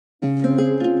Long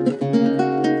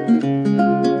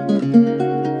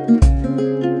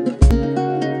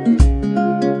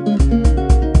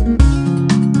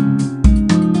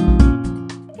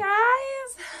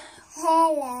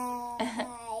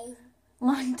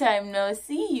time no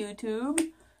see, YouTube.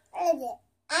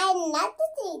 I'm not the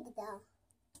thing though.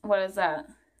 What is that?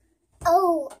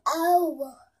 Oh,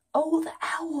 owl. Oh, the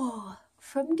owl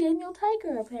from Daniel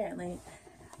Tiger, apparently.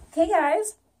 Okay,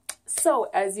 guys. So,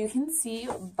 as you can see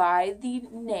by the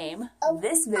name,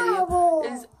 this video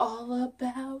is all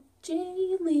about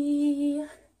Jayleigh.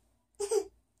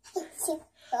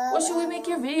 What should we make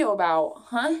your video about,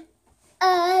 huh?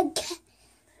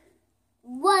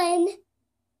 1,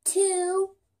 2,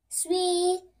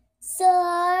 3,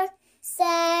 4,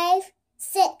 5,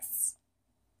 6.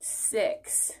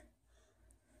 6.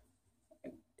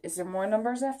 Is there more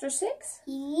numbers after 6?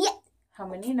 Yep. How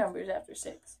many numbers after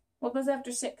 6? What goes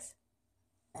after 6?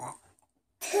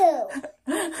 2.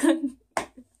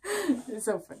 It's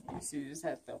so funny. She just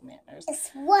has no manners. It's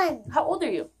 1. How old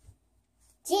are you?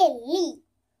 Jayleigh.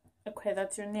 Okay,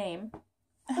 that's your name.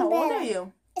 How old are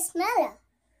you? It's Mella.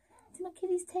 Is my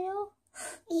kitty's tail?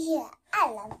 Yeah,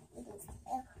 I love kitty's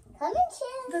tail. Come and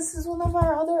chill. This is one of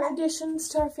our other additions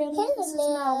to our family. This is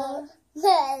Mella.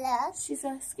 Mella. She's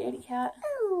a scaredy cat.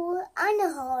 Oh, I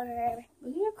know her.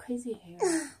 Look at your crazy hair.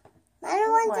 I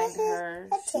don't want mind to her.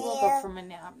 a She woke tail. up from a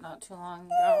nap not too long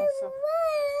ago, so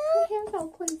her hair's all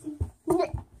crazy.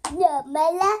 No,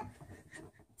 Mella.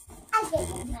 I get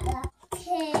it, Mella.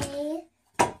 Okay.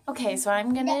 Okay, so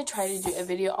I'm gonna try to do a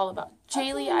video all about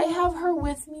Jayleigh. I have her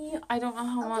with me. I don't know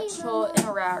how much she'll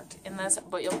interact in this,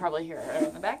 but you'll probably hear her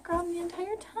in the background the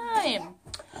entire time.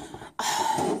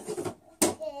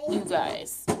 You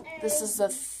guys, this is the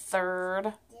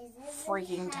 3rd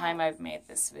freaking time I've made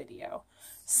this video.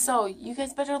 So, you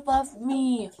guys better love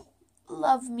me.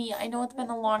 Love me. I know it's been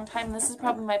a long time. This is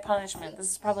probably my punishment. This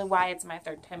is probably why it's my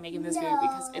 3rd time making this video,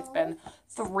 because it's been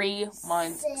 3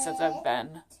 months since I've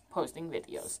been posting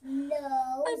videos.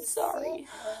 No. I'm sorry.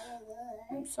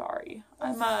 I'm sorry.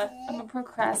 I'm a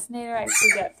procrastinator. I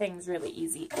forget things really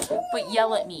easy. But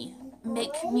yell at me.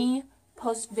 Make me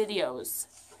post videos.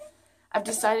 I've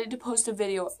decided to post a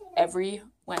video every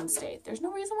Wednesday. There's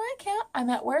no reason why I can't. I'm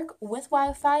at work with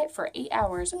Wi-Fi for 8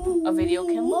 hours. A video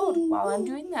can load while I'm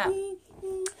doing that.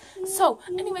 So,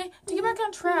 anyway, to get back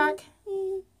on track.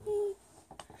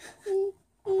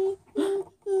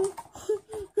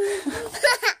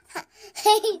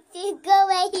 Go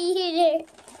right here.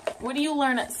 What do you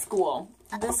learn at school?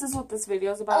 This is what this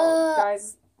video is about,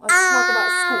 guys. Let's talk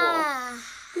about school.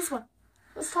 This one.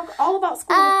 Let's talk all about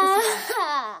school with this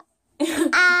one.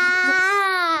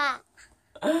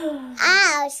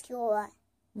 School.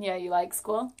 Yeah, you like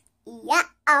school? Yeah.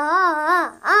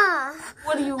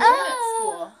 What do you learn at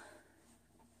school?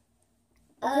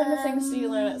 What kind of things do you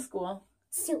learn at school?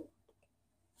 Food.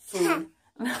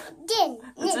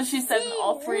 That's what she said in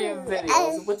all 3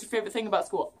 videos. What's your favorite thing about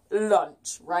school?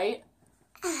 Lunch, right?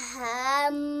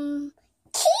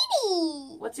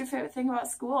 Kitty. What's your favorite thing about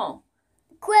school?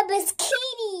 Grandma's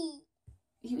kitty.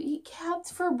 You eat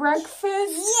cats for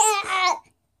breakfast? Yeah.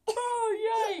 Oh,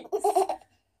 yikes.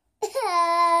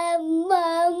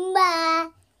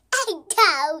 Mama, I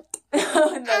doubt.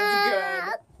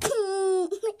 That's good.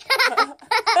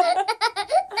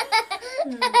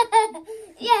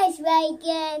 Yes, right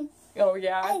again. Oh,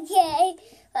 yeah? Okay.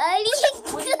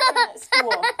 What do you learn at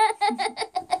school?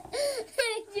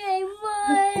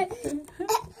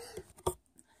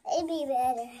 Maybe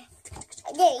better.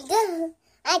 There you go.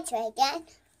 I try that.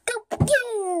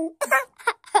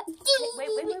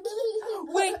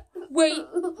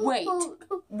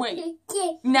 Wait.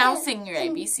 Now sing your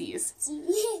ABCs.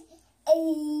 A,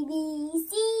 B,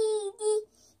 C, D,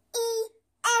 E,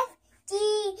 F, G,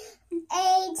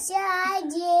 H, I,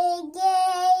 J, K,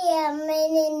 M,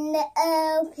 N, O,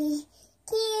 P,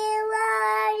 Q,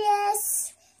 R,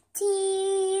 S, T,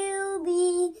 U, V,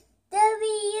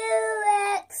 W,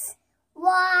 X,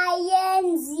 Y,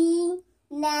 and Z.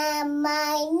 Now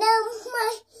my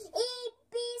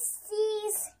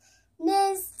ABCs.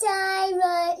 This time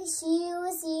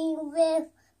you sing with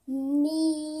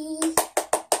me.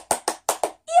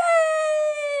 Yay!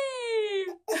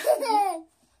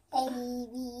 A,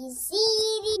 B, C,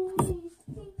 D.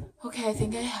 Okay, I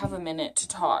think I have a minute to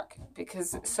talk,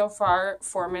 because so far,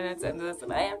 4 minutes into this,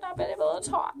 and I have not been able to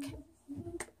talk.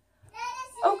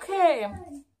 Okay.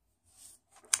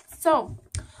 So,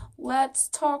 let's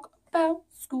talk about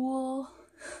school.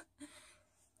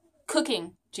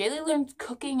 Cooking. Jayleigh learned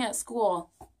cooking at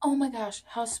school. Oh my gosh,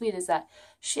 how sweet is that?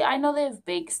 I know they have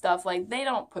bake stuff, like they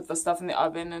don't put the stuff in the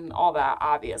oven and all that,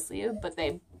 obviously, but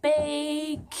they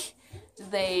bake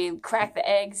they crack the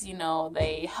eggs, you know,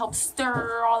 they help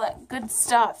stir, all that good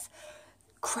stuff.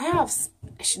 Crafts.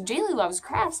 Jayleigh loves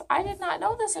crafts. I did not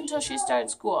know this until she started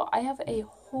school. I have a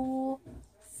whole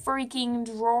freaking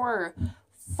drawer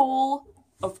full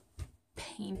of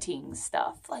painting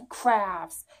stuff, like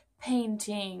crafts,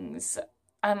 paintings,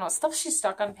 I don't know, stuff she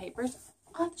stuck on papers.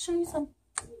 I'll have to show you some.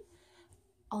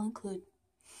 I'll include.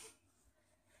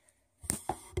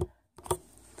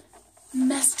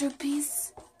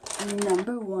 Masterpiece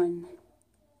number 1.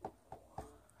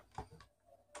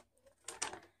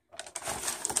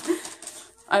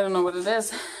 I don't know what it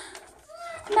is.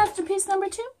 Masterpiece number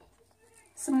 2.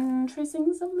 Some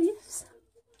tracings of leaves.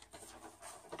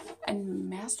 And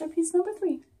masterpiece number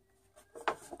 3.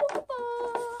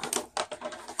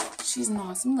 She's an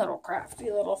awesome little crafty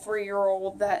little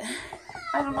 3-year-old that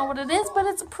I don't know what it is, but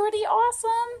it's pretty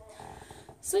awesome.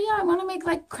 So yeah, I want to make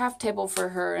like craft table for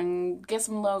her and get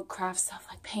some little craft stuff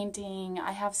like painting.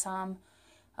 I have some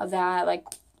of that, like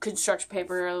construction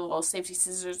paper, little safety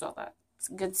scissors, all that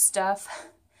good stuff.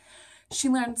 She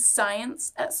learned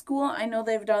science at school. I know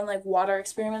they've done like water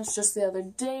experiments just the other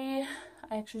day.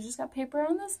 I actually just got paper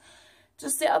on this.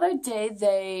 Just the other day,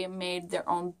 they made their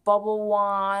own bubble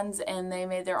wands, and they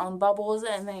made their own bubbles,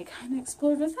 and they kind of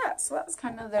explored with that. So that was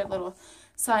kind of their little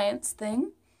science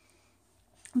thing.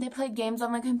 They played games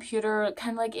on the computer,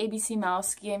 kind of like ABC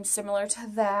Mouse games, similar to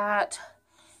that.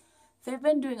 They've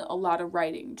been doing a lot of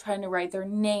writing, trying to write their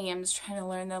names, trying to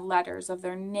learn the letters of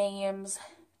their names,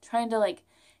 trying to like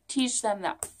teach them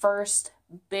that first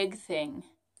big thing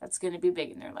that's going to be big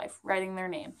in their life, writing their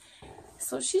name.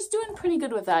 So she's doing pretty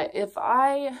good with that.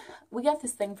 We got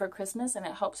this thing for Christmas and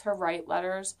it helps her write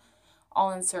letters. I'll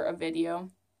insert a video.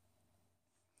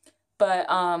 But,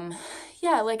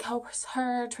 yeah, like helps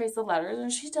her trace the letters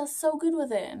and she does so good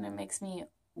with it and it makes me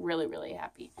really, really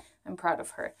happy. I'm proud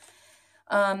of her.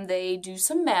 They do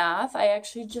some math. I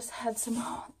actually just had some,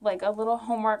 like a little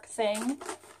homework thing,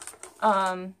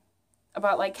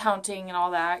 about like counting and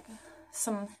all that.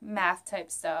 Some math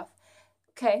type stuff.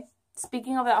 Okay.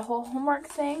 Speaking of that whole homework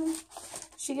thing,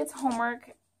 she gets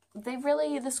homework.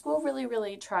 The school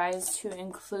really tries to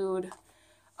include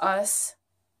us,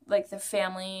 like the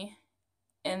family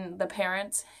and the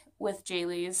parents, with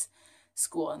Jayleigh's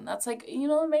school. And that's like, you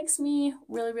know, it makes me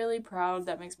really proud.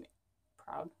 That makes me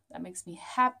proud. That makes me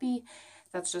happy.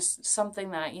 That's just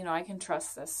something that, you know, I can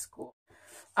trust this school.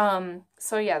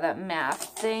 So yeah, that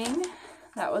math thing,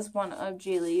 that was one of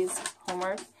Jayleigh's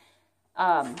homework.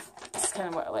 It's kind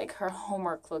of what like her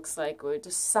homework looks like. We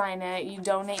just sign it, you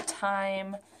donate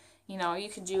time, you know, you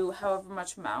could do however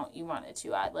much amount you wanted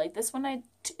to add. Like this one,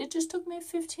 it just took me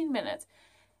 15 minutes.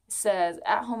 It says,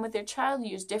 at home with your child,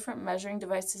 use different measuring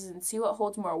devices and see what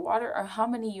holds more water or how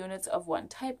many units of one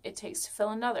type it takes to fill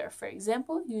another. For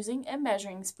example, using a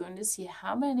measuring spoon to see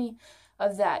how many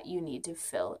of that you need to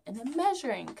fill in a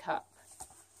measuring cup.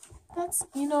 That's,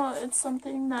 you know, it's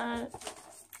something that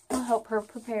will help her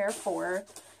prepare for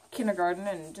kindergarten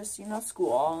and just, you know,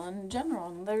 school in general.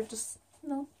 And they're just, you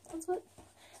know, that's what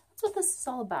this is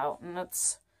all about. And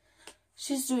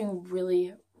she's doing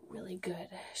really good.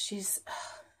 She's,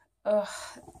 the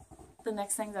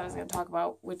next thing that I was going to talk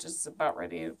about, which is about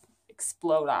ready to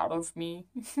explode out of me,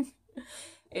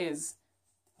 is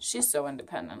she's so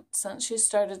independent. Since she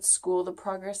started school, the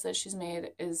progress that she's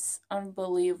made is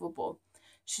unbelievable.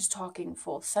 She's talking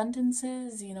full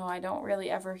sentences. You know, I don't really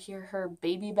ever hear her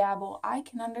baby babble. I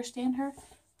can understand her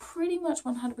pretty much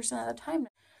 100% of the time.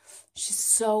 She's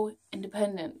so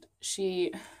independent.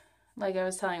 She, like I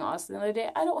was telling Austin the other day,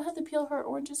 I don't have to peel her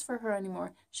oranges for her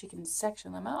anymore. She can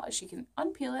section them out. She can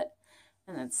unpeel it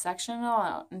and then section it all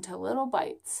out into little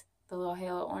bites. The little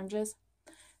halo oranges.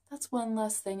 That's one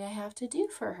less thing I have to do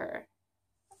for her.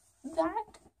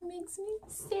 That makes me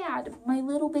sad. My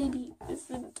little baby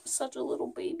isn't such a little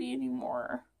baby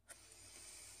anymore.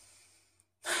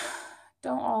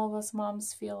 Don't all of us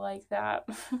moms feel like that?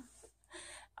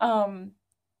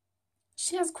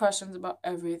 She has questions about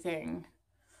everything.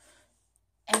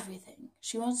 Everything.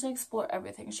 She wants to explore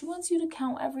everything. She wants you to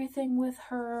count everything with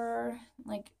her.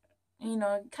 Like, you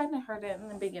know, kind of heard it in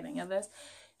the beginning of this.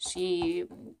 She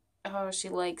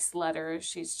likes letters.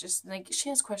 She's just like, she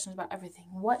has questions about everything.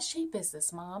 What shape is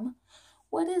this, Mom?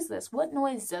 What is this? What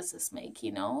noise does this make?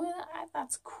 You know,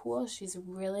 that's cool. She's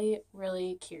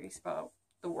really curious about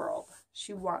the world.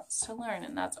 She wants to learn,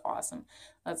 and that's awesome.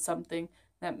 That's something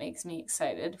that makes me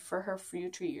excited for her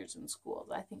future years in school.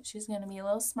 I think she's going to be a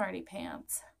little smarty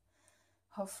pants.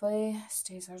 Hopefully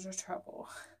stays out of trouble.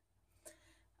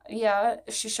 Yeah,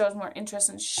 she shows more interest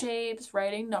in shapes,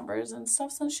 writing, numbers, and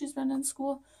stuff since she's been in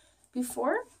school.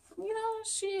 Before, you know,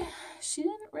 she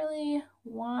didn't really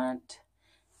want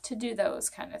to do those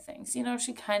kind of things. You know,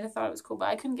 she kind of thought it was cool, but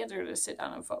I couldn't get her to sit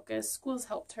down and focus. School's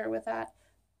helped her with that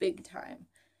big time.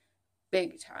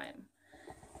 Big time.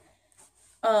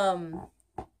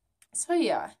 So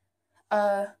yeah.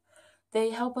 They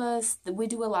help us. We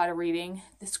do a lot of reading.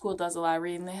 The school does a lot of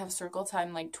reading. They have circle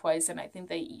time like twice, and I think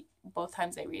both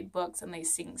times they read books and they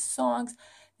sing songs.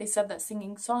 They said that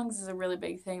singing songs is a really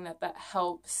big thing, that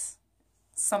helps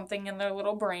something in their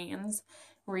little brains.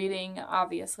 Reading,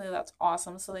 obviously, that's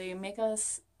awesome. So they make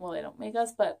us, well, they don't make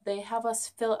us, but they have us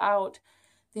fill out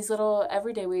these little,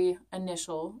 every day we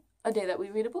initial a day that we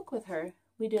read a book with her.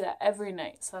 We do that every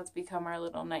night. So that's become our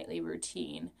little nightly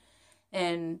routine.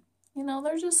 And you know,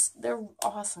 they're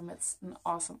awesome. It's an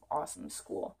awesome, awesome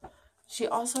school. She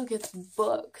also gets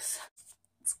books.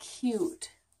 It's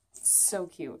cute. It's so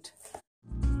cute.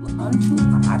 On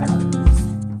to otters.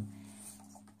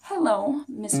 Hello,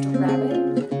 Mr.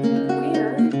 Rabbit.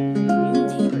 We're new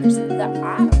neighbors, the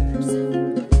otters.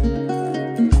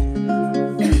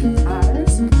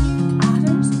 Otters?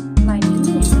 My new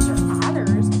neighbors are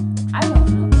otters. I don't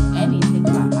know anything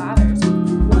about otters.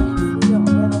 What if we don't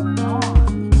get along?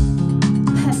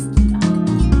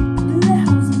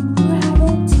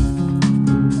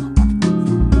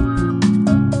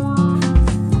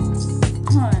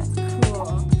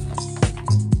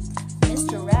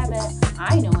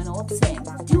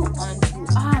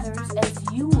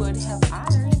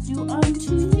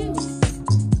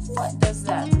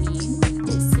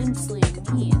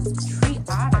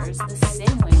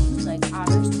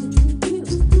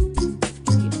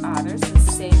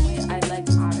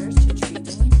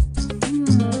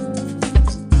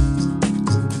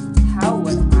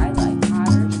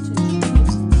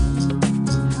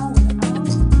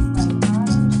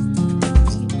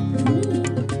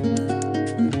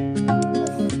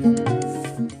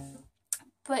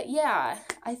 But yeah,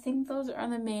 I think those are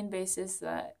the main basis,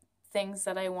 things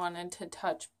that I wanted to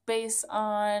touch base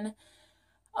on.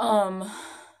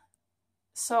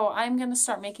 So I'm going to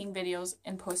start making videos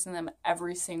and posting them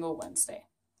every single Wednesday.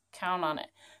 Count on it.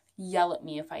 Yell at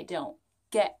me if I don't.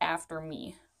 Get after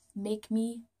me. Make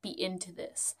me be into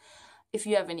this. If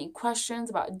you have any questions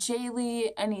about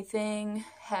Jayleigh, anything,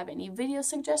 have any video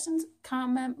suggestions,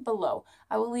 comment below.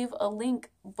 I will leave a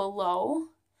link below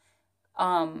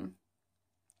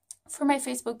for my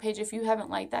Facebook page. If you haven't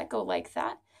liked that, go like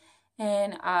that.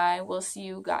 And I will see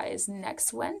you guys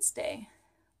next Wednesday.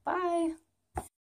 Bye.